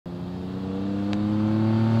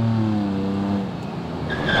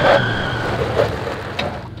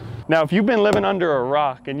Now, if you've been living under a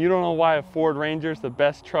rock and you don't know why a Ford Ranger is the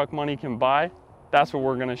best truck money can buy, that's what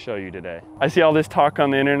we're gonna show you today. I see all this talk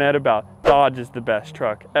on the internet about Dodge is the best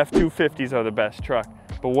truck, F-250s are the best truck,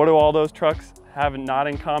 but what do all those trucks have not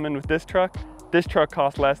in common with this truck? This truck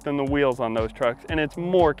costs less than the wheels on those trucks, and it's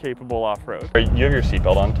more capable off-road. You have your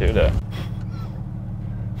seatbelt on too,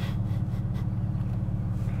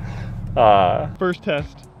 First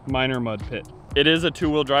test, minor mud pit. It is a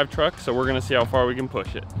two-wheel drive truck, so we're gonna see how far we can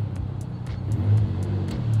push it.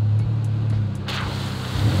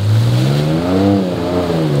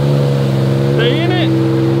 Stay in it!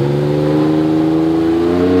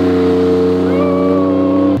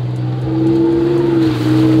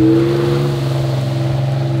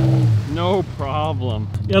 No problem.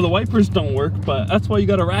 Yeah, the wipers don't work, but that's why you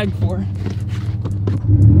got a rag for.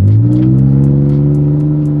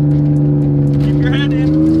 Keep your head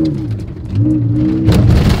in.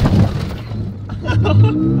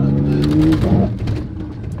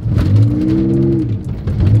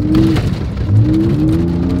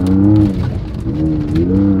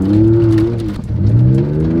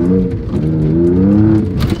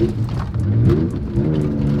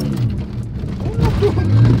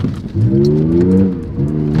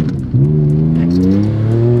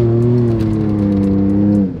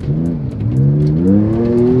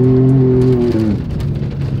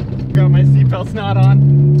 Got my seatbelt's not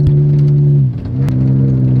on.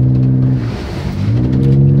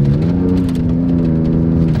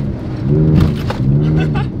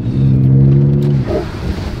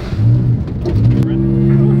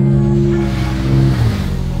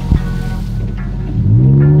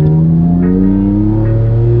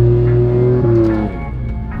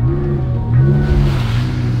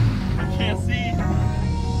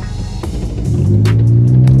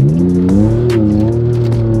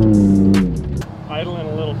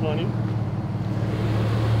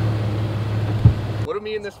 What do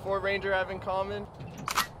me and this Ford Ranger have in common?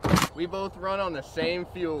 We both run on the same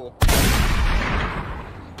fuel.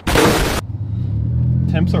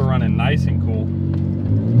 Temps are running nice and cool.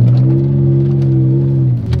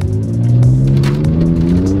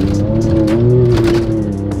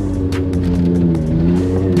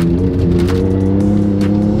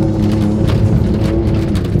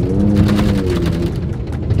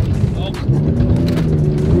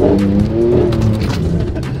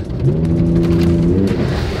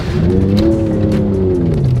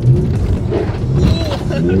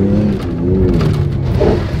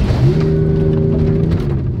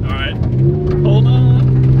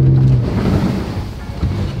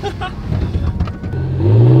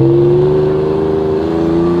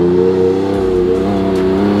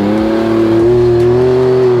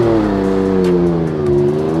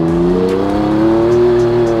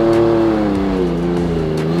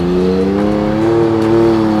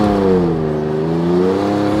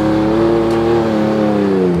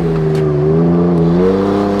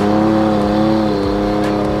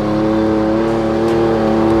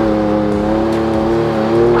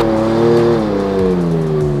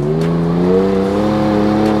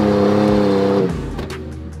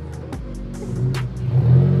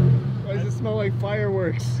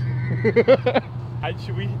 Fireworks.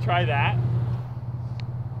 Should we try that?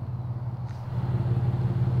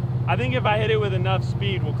 I think if I hit it with enough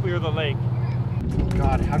speed, we'll clear the lake.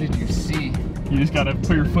 God, how did you see? You just gotta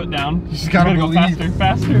put your foot down. You just gotta go faster,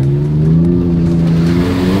 faster.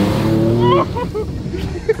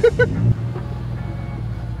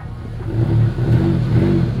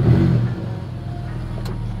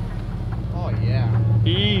 Oh yeah.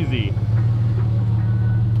 Easy.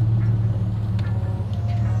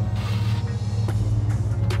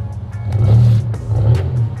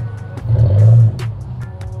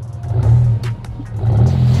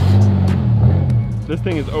 This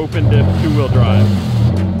thing is open diff two-wheel drive.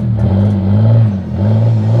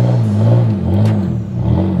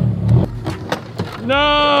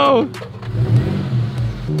 No!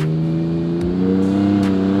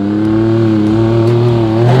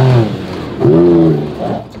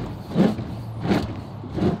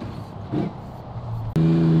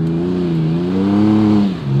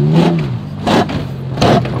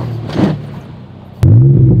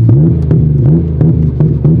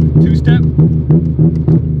 Two-step.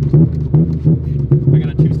 I got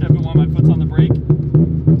a two-step it while my foot's on the brake.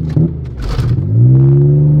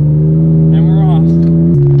 And we're off.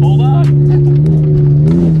 Hold on.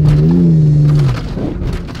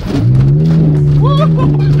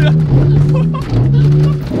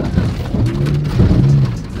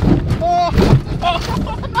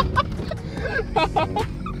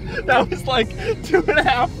 That was like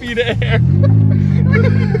 2.5 feet of air.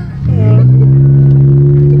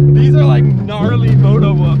 gnarly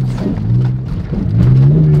moto whoops.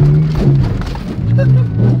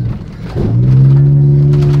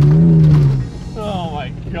 Oh my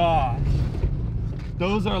gosh.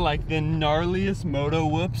 Those are like the gnarliest moto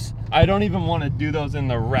whoops. I don't even want to do those in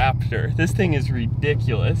the Raptor. This thing is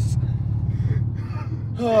ridiculous.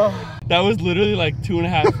 That was literally like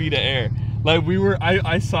 2.5 feet of air. Like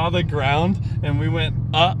I saw the ground and we went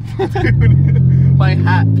up. Dude, my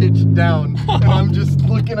hat pitched down and I'm just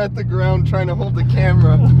looking at the ground trying to hold the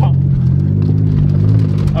camera.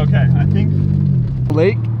 Okay, I think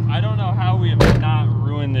Lake? I don't know how we have not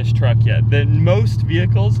ruined this truck yet. Most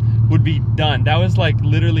vehicles would be done. That was like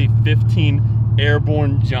literally 15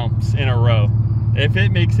 airborne jumps in a row. If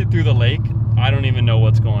it makes it through the lake, I don't even know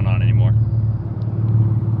what's going on anymore.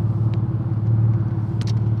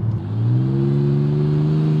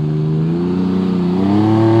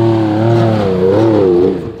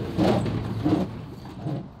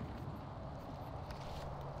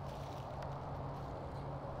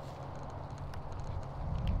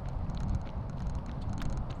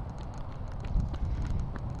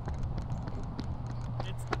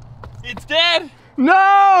 It's dead!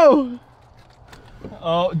 No!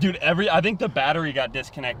 Oh, dude, I think the battery got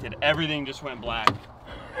disconnected. Everything just went black.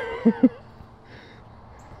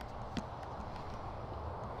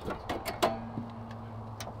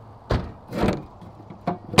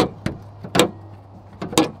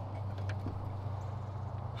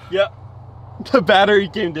 Yep, the battery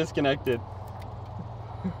came disconnected.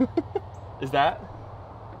 Is that?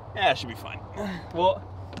 Yeah, it should be fine. Well,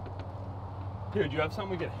 here, do you have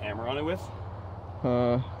something we could hammer on it with?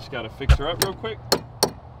 Just gotta fix her up real quick.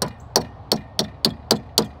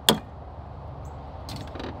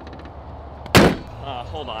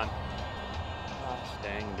 Hold on. Gosh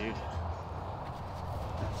dang, dude.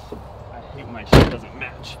 I hate my shit doesn't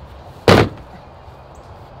match.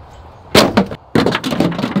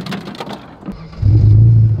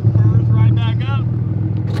 Burrs right back up.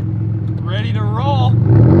 Ready to roll.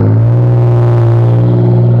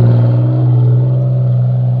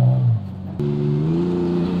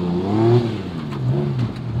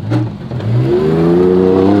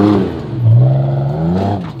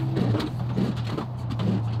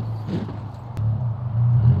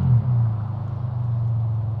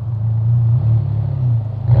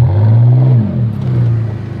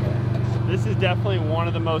 Definitely one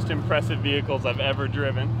of the most impressive vehicles I've ever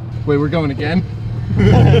driven. Wait, we're going again?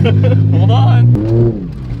 Hold on.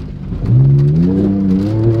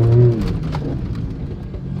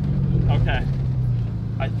 Okay,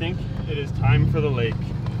 I think it is time for the lake.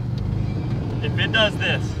 If it does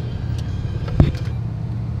this,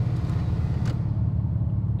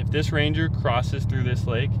 if this Ranger crosses through this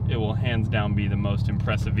lake, it will hands down be the most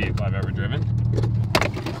impressive vehicle I've ever driven.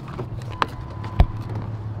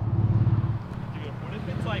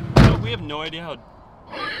 Like, no, we have no idea how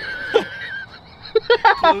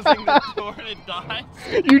closing the door and it dies.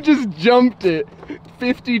 You just jumped it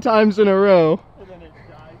 50 times in a row. And then it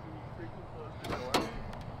dies when you freaking close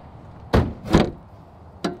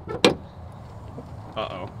the door.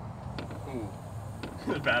 Uh-oh.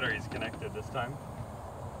 Ooh. The battery's connected this time.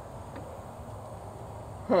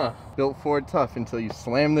 Huh. Built Ford tough until you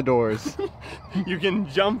slam the doors. You can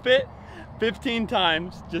jump it 15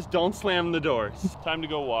 times, just don't slam the doors. Time to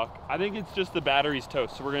go walk. I think it's just the battery's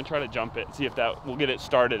toast, so we're gonna try to jump it, see if that will get it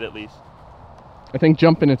started at least. I think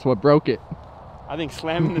jumping it's what broke it. I think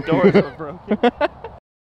slamming the door is what broke it.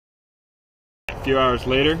 A few hours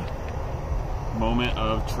later, moment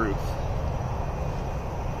of truth.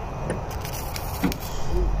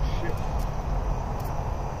 Oh, shit.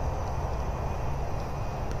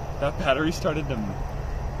 That battery started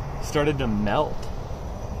to melt.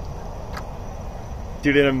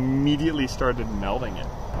 Dude, it immediately started melting it.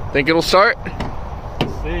 Think it'll start?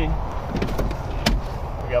 Let's see.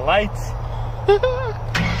 We got lights.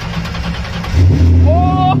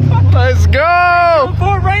 Oh, let's go!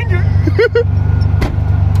 Ford Ranger!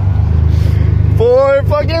 Ford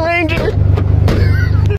fucking Ranger!